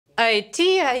IT,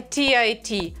 IT,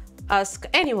 IT. Ask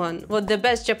anyone what the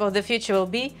best job of the future will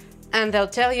be, and they'll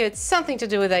tell you it's something to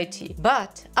do with IT.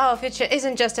 But our future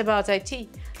isn't just about IT.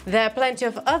 There are plenty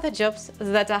of other jobs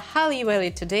that are highly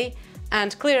valued today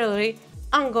and clearly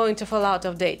aren't going to fall out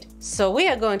of date. So we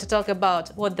are going to talk about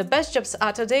what the best jobs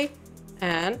are today,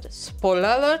 and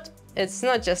spoiler alert, it's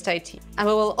not just IT. And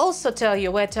we will also tell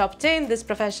you where to obtain these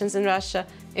professions in Russia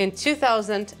in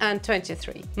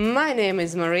 2023. My name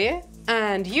is Maria,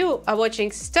 and you are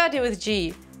watching Study with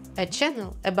G, a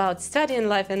channel about studying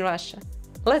life in Russia.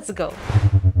 Let's go!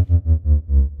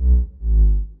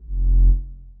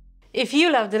 If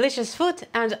you love delicious food,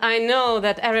 and I know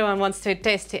that everyone wants to eat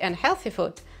tasty and healthy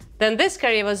food, then this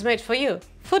career was made for you,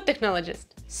 food technologist.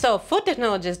 So food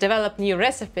technologists develop new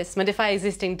recipes, modify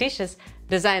existing dishes,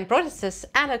 design processes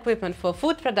and equipment for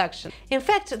food production. In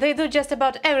fact, they do just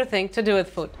about everything to do with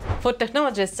food. Food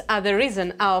technologists are the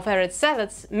reason our favorite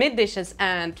salads, meat dishes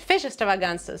and fish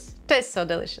extravaganzas taste so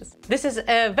delicious. This is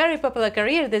a very popular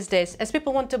career these days, as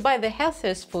people want to buy the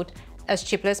healthiest food as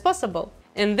cheaply as possible.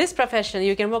 In this profession,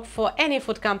 you can work for any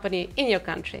food company in your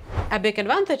country. A big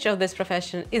advantage of this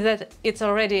profession is that it's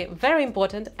already very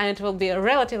important and it will be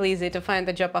relatively easy to find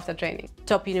a job after training.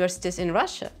 Top universities in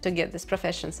Russia to get these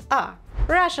professions are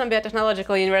Russian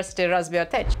Biotechnological University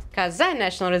Robotics, Kazan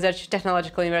National Research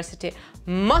Technological University,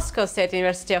 Moscow State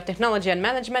University of Technology and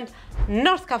Management,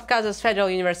 North Caucasus Federal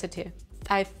University.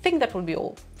 I think that will be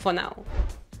all for now.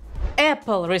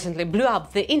 Apple recently blew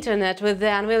up the internet with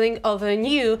the unveiling of a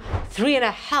new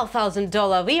 $3,500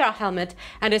 VR helmet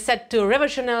and is set to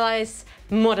revolutionize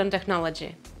modern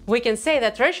technology. We can say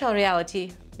that virtual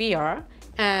reality, VR,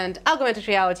 and augmented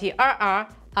reality, AR,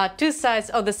 are two sides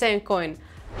of the same coin.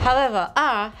 However,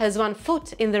 AR has one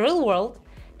foot in the real world.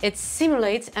 It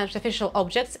simulates artificial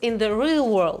objects in the real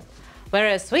world,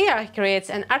 whereas VR creates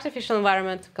an artificial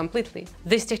environment completely.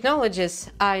 These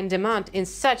technologies are in demand in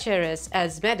such areas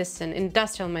as medicine,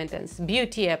 industrial maintenance,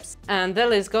 beauty apps, and the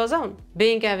list goes on.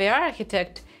 Being a VR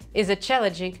architect is a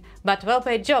challenging but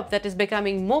well-paid job that is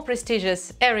becoming more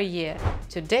prestigious every year.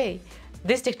 Today,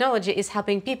 this technology is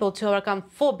helping people to overcome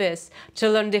phobias, to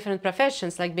learn different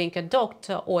professions like being a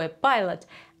doctor or a pilot,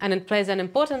 and it plays an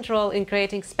important role in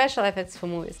creating special effects for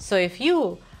movies. So if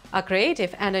you are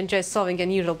creative and enjoy solving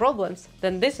unusual problems,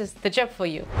 then this is the job for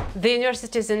you. The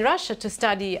universities in Russia to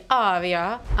study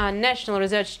VR are National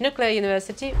Research Nuclear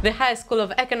University, the High School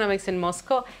of Economics in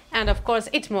Moscow, and of course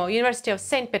ITMO, University of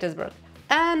St. Petersburg.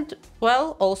 And,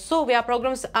 well, also VR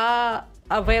programs are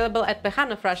available at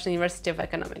Plekhanov Russian University of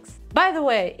Economics. By the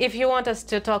way, if you want us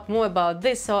to talk more about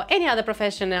this or any other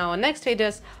profession in our next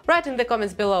videos, write in the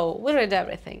comments below, we read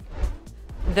everything.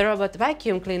 The robot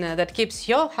vacuum cleaner that keeps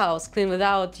your house clean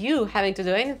without you having to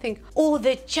do anything, or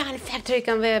the giant factory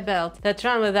conveyor belt that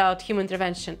run without human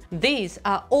intervention. These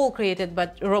are all created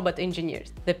by robot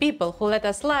engineers, the people who let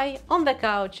us lie on the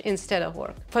couch instead of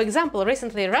work. For example,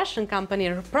 recently a Russian company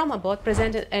Promobot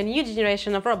presented a new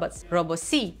generation of robots,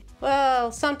 Robo-C.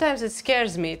 Well, sometimes it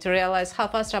scares me to realize how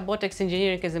fast robotics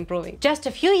engineering is improving. Just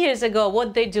a few years ago,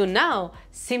 what they do now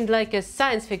seemed like a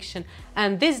science fiction,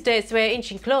 and these days we're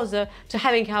inching closer to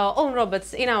having our own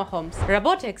robots in our homes.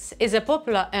 Robotics is a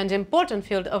popular and important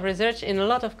field of research in a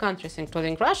lot of countries,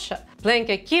 including Russia,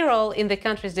 playing a key role in the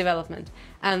country's development.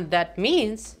 And that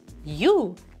means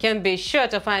you can be sure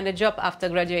to find a job after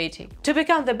graduating. To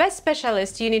become the best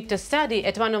specialist, you need to study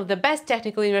at one of the best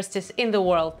technical universities in the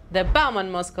world, the Bauman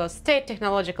Moscow State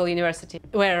Technological University,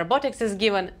 where robotics is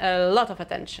given a lot of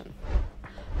attention.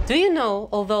 Do you know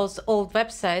all those old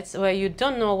websites where you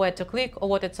don't know where to click or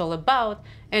what it's all about,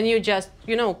 and you just,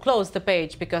 close the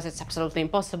page because it's absolutely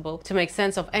impossible to make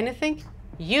sense of anything?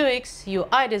 UX,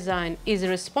 UI design is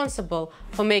responsible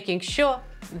for making sure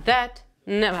that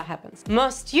never happens.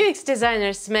 Most UX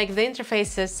designers make the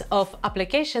interfaces of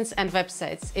applications and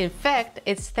websites. In fact,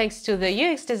 it's thanks to the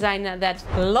UX designer that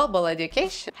Global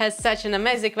Education has such an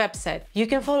amazing website. You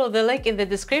can follow the link in the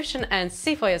description and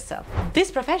see for yourself. This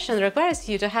profession requires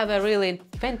you to have a really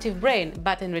inventive brain,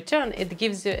 but in return it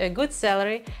gives you a good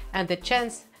salary and the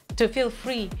chance to feel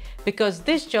free, because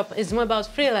this job is more about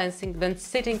freelancing than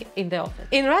sitting in the office.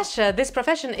 In Russia, this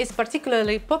profession is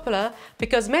particularly popular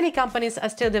because many companies are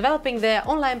still developing their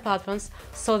online platforms,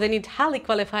 so they need highly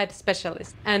qualified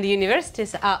specialists. And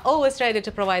universities are always ready to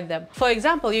provide them. For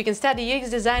example, you can study UX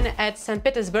design at St.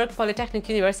 Petersburg Polytechnic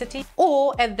University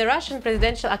or at the Russian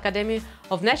Presidential Academy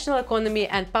of National Economy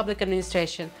and Public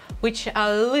Administration, which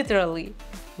are literally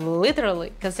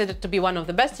considered to be one of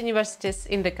the best universities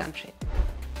in the country.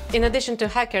 In addition to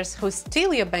hackers who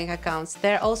steal your bank accounts,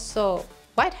 there are also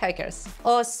white hackers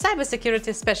or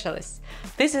cybersecurity specialists.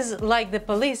 This is like the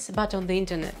police but on the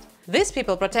internet. These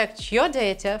people protect your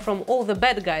data from all the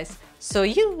bad guys, so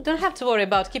you don't have to worry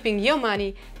about keeping your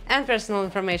money and personal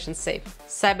information safe.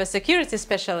 Cybersecurity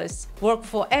specialists work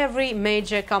for every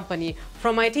major company,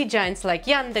 from IT giants like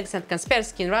Yandex and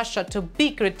Kaspersky in Russia to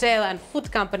big retail and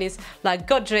food companies like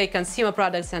Godrej Consumer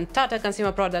Products and Tata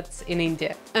Consumer Products in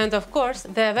India. And of course,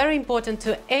 they're very important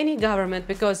to any government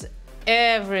because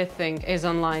everything is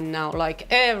online now, like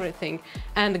everything,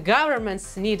 and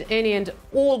governments need any and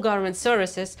all government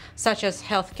services such as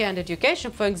healthcare and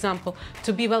education, for example,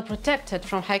 to be well protected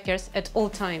from hackers at all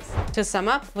times. To sum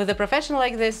up, with a profession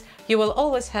like this, you will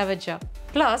always have a job.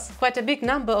 Plus, quite a big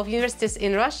number of universities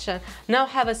in Russia now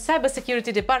have a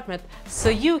cybersecurity department, so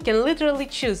you can literally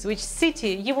choose which city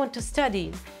you want to study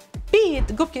in, be it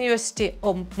Gubk University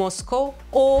of Moscow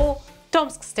or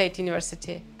Tomsk State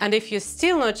University. And if you're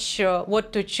still not sure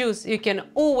what to choose, you can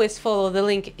always follow the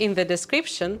link in the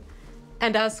description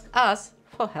and ask us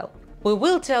for help. We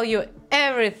will tell you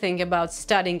everything about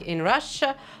studying in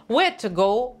Russia, where to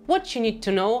go, what you need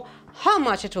to know, how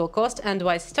much it will cost, and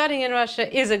why studying in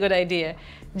Russia is a good idea.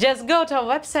 Just go to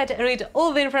our website, read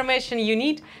all the information you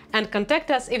need, and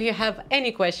contact us if you have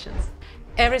any questions.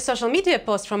 Every social media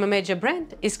post from a major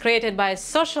brand is created by a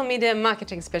social media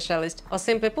marketing specialist, or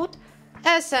simply put,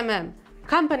 SMM.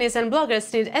 Companies and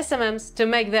bloggers need SMMs to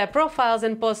make their profiles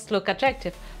and posts look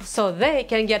attractive, so they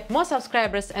can get more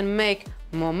subscribers and make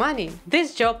more money.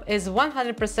 This job is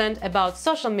 100% about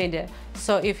social media,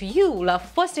 so if you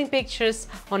love posting pictures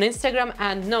on Instagram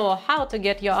and know how to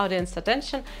get your audience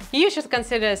attention, you should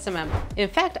consider SMM. In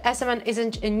fact, SMM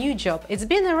isn't a new job, it's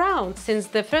been around since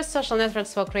the first social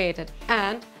networks were created.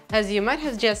 And, as you might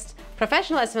have guessed,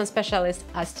 professional SMM specialists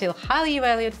are still highly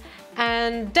valued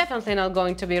and definitely not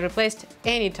going to be replaced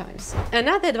anytime soon.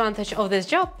 Another advantage of this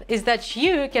job is that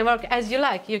you can work as you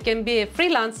like. You can be a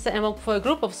freelancer and work for a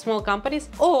group of small companies,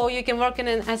 or you can work in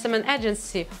an SMM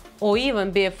agency, or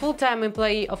even be a full-time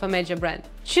employee of a major brand.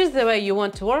 Choose the way you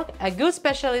want to work. A good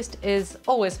specialist is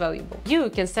always valuable. You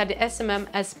can study SMM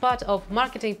as part of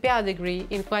marketing PR degree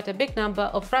in quite a big number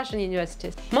of Russian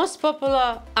universities. Most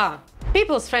popular are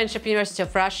People's Friendship University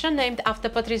of Russia, named after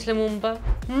Patrice Lumumba,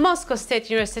 Moscow State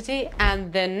University,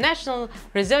 and the National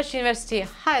Research University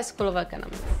High School of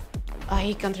Economics.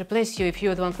 I can't replace you if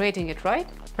you're the one creating it, right?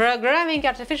 Programming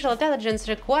artificial intelligence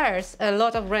requires a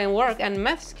lot of brain work and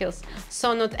math skills,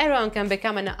 so not everyone can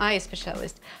become an AI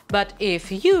specialist. But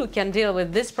if you can deal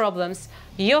with these problems,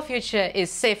 your future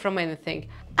is safe from anything.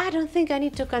 I don't think I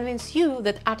need to convince you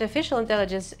that artificial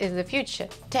intelligence is the future.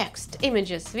 Text,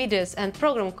 images, videos and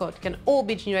program code can all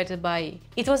be generated by AI.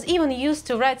 It was even used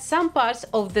to write some parts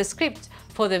of the script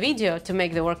for the video to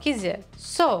make the work easier.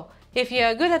 So, if you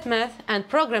are good at math and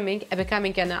programming,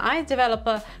 becoming an AI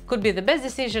developer could be the best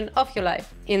decision of your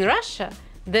life. In Russia,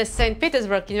 the St.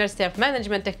 Petersburg University of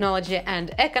Management, Technology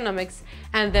and Economics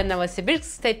and the Novosibirsk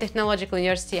State Technological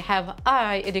University have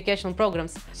AI educational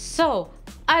programs. So,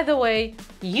 either way,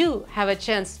 you have a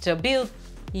chance to build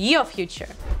your future.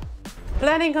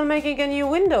 Planning on making a new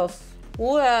Windows?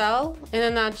 Well, in a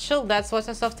nutshell, that's what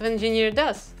a software engineer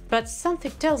does. But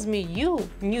something tells me you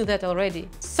knew that already.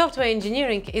 Software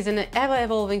engineering is an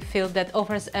ever-evolving field that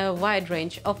offers a wide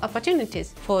range of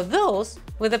opportunities for those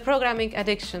with a programming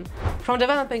addiction. From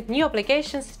developing new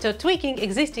applications to tweaking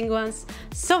existing ones,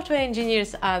 software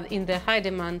engineers are in the high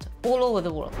demand all over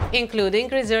the world, including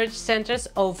research centers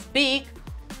of big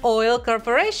oil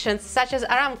corporations such as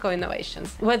Aramco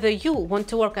Innovations. Whether you want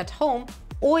to work at home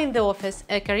or in the office,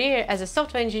 a career as a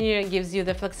software engineer gives you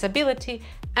the flexibility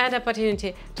and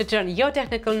opportunity to turn your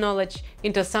technical knowledge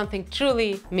into something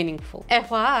truly meaningful.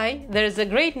 FYI, there is a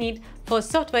great need for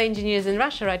software engineers in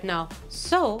Russia right now,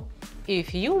 so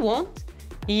if you want,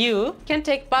 you can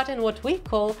take part in what we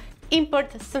call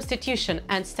import substitution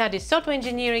and study software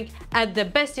engineering at the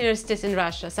best universities in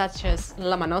Russia, such as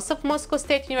Lomonosov Moscow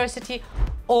State University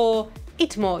or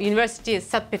ITMO University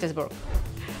St. Petersburg.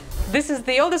 This is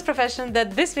the oldest profession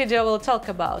that this video will talk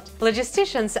about.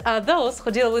 Logisticians are those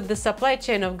who deal with the supply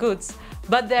chain of goods,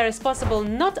 but they are responsible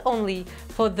not only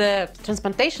for the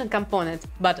transportation component,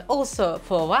 but also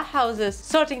for warehouses,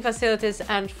 sorting facilities,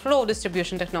 and flow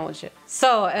distribution technology.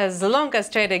 So, as long as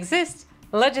trade exists,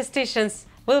 logisticians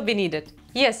will be needed.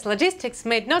 Yes, logistics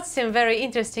may not seem very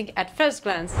interesting at first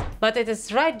glance, but it is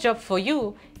the right job for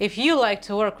you if you like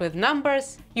to work with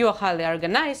numbers, you are highly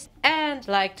organized, and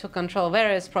like to control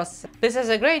various processes. This is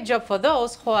a great job for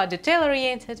those who are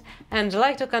detail-oriented and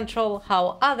like to control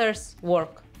how others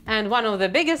work. And one of the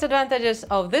biggest advantages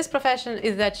of this profession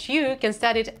is that you can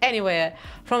study it anywhere,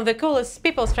 from the coolest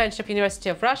People's Friendship University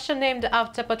of Russia, named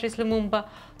after Patrice Lumumba,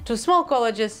 to small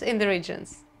colleges in the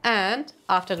regions. And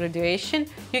after graduation,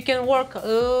 you can work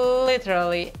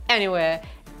literally anywhere.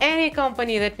 Any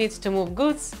company that needs to move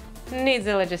goods needs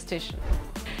a logistician.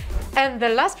 And the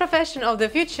last profession of the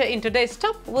future in today's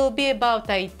talk will be about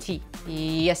IT.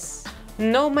 Yes,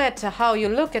 no matter how you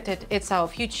look at it, it's our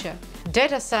future.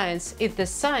 Data science is the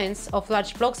science of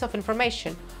large blocks of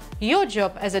information. Your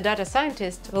job as a data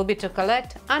scientist will be to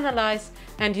collect, analyze,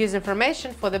 and use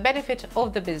information for the benefit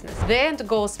of the business. The end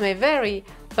goals may vary,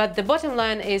 but the bottom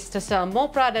line is to sell more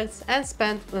products and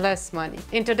spend less money.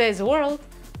 In today's world,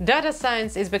 data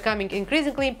science is becoming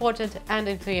increasingly important and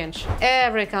influential.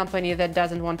 Every company that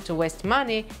doesn't want to waste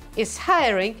money is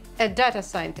hiring a data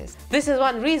scientist. This is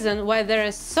one reason why there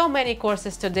are so many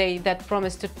courses today that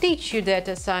promise to teach you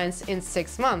data science in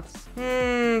 6 months.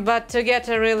 But to get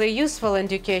a really useful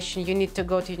education, you need to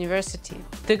go to university.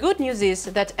 The good news is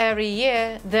that every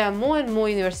year there are more and more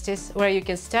universities where you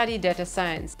can study data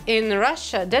science. In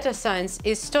Russia, data science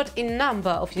is taught in a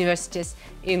number of universities,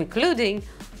 including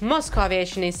Moscow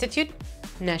Aviation Institute,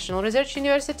 National Research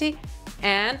University,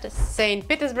 and St.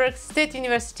 Petersburg State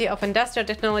University of Industrial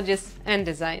Technologies and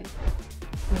Design.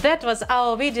 That was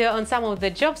our video on some of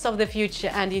the jobs of the future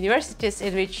and universities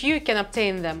in which you can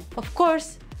obtain them. Of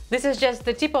course, this is just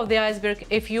the tip of the iceberg.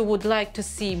 If you would like to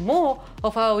see more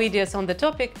of our videos on the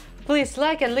topic, please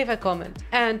like and leave a comment.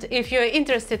 And if you're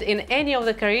interested in any of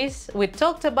the careers we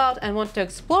talked about and want to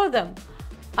explore them,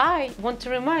 I want to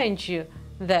remind you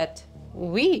that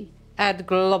we at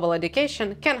Global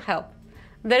Education can help.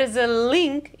 There is a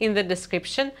link in the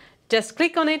description. Just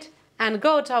click on it and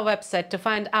go to our website to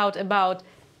find out about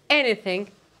anything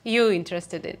you're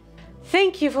interested in.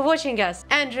 Thank you for watching us,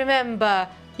 and remember,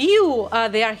 you are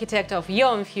the architect of your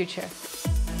own future.